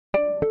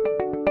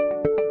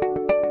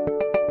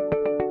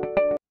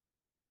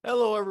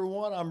Hello,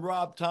 everyone. I'm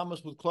Rob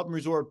Thomas with Club and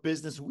Resort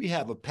Business. We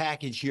have a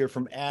package here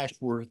from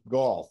Ashworth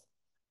Golf.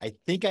 I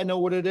think I know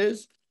what it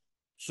is,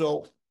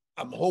 so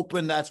I'm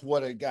hoping that's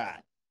what I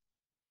got.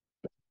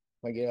 If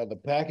I get out of the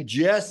package,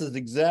 yes, that's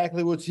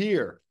exactly what's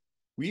here.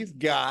 We've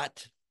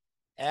got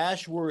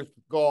Ashworth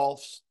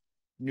Golf's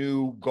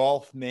new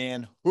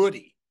Golfman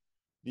Hoodie.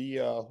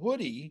 The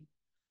hoodie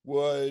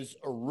was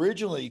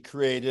originally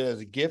created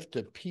as a gift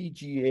to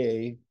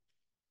PGA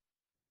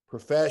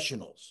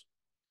Professionals.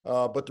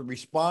 But the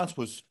response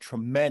was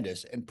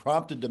tremendous and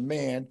prompted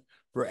demand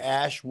for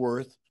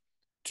Ashworth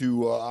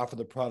to offer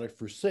the product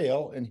for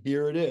sale. And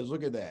here it is.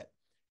 Look at that.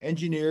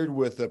 Engineered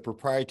with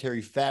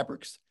proprietary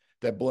fabrics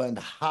that blend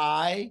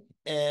high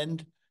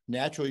end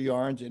natural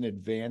yarns and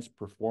advanced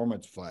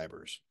performance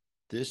fibers.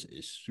 This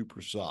is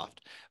super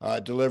soft.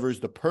 Delivers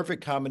the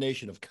perfect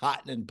combination of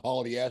cotton and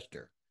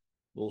polyester.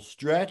 A little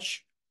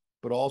stretch,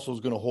 but also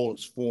is going to hold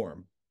its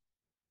form.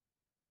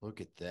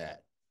 Look at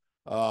that.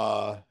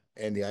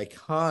 And the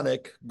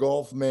iconic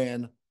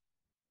Golfman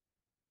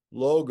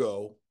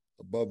logo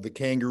above the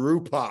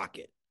kangaroo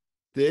pocket.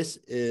 This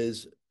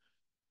is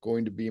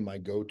going to be my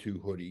go-to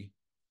hoodie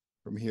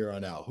from here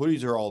on out.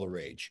 Hoodies are all the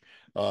rage.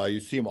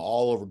 You see them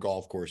all over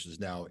golf courses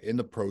now in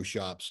the pro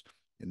shops,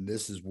 and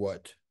this is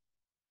what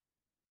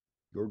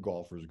your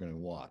golfers are going to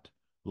want.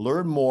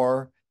 Learn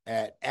more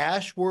at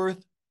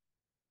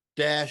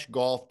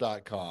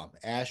ashworth-golf.com.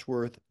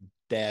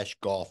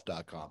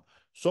 Ashworth-golf.com.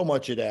 So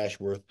much at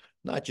Ashworth,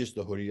 not just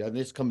the hoodie.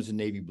 This comes in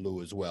navy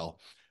blue as well.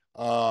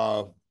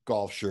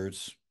 Golf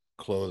shirts,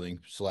 clothing,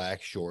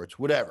 slacks, shorts,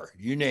 whatever,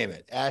 you name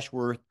it.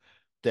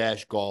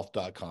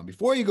 Ashworth-golf.com.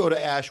 Before you go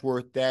to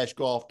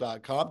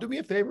ashworth-golf.com, do me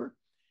a favor,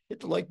 hit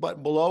the like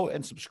button below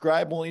and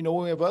subscribe when you know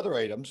when we have other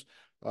items,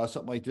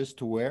 something like this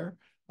to wear,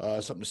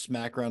 something to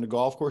smack around the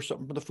golf course,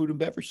 something from the food and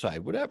beverage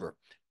side, whatever.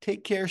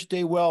 Take care,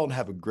 stay well, and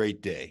have a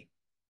great day.